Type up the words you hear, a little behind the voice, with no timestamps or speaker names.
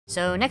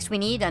So next we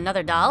need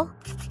another doll.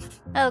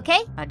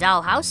 Okay, a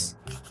dollhouse.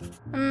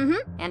 And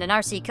an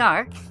RC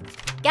car.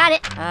 Got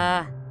it.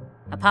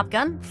 A pop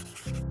gun.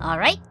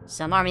 Alright,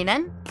 some army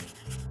men.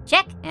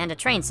 Check, and a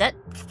train set.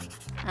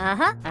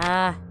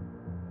 A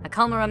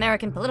calmer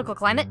American political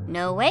climate.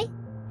 No way.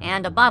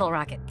 And a bottle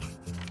rocket.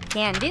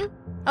 Can do.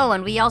 Oh,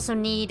 and we also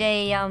need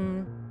a,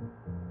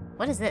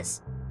 what is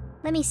this?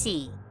 Let me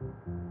see.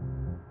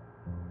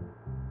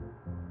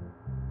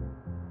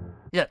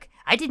 Look,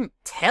 I didn't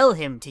tell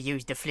him to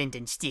use the flint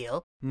and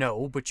steel.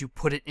 No, but you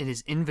put it in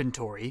his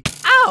inventory.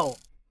 Ow!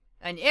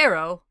 An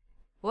arrow?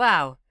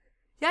 Wow.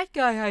 That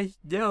guy has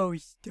no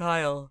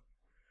style.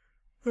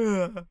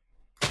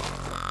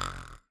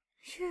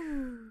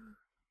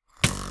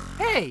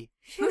 Hey,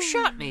 who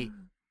shot me?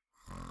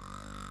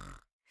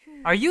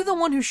 Are you the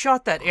one who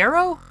shot that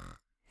arrow?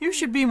 You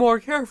should be more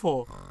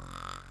careful.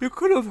 You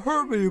could have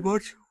hurt me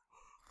much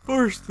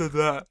worse than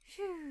that.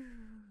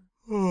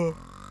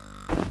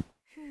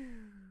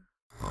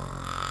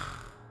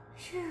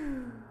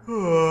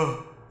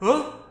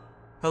 Huh?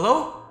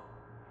 Hello?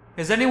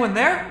 Is anyone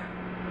there?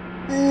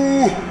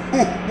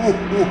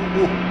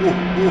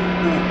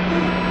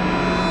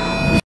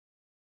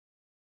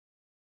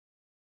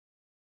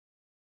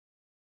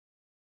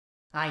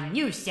 I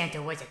knew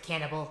Santa was a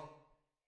cannibal.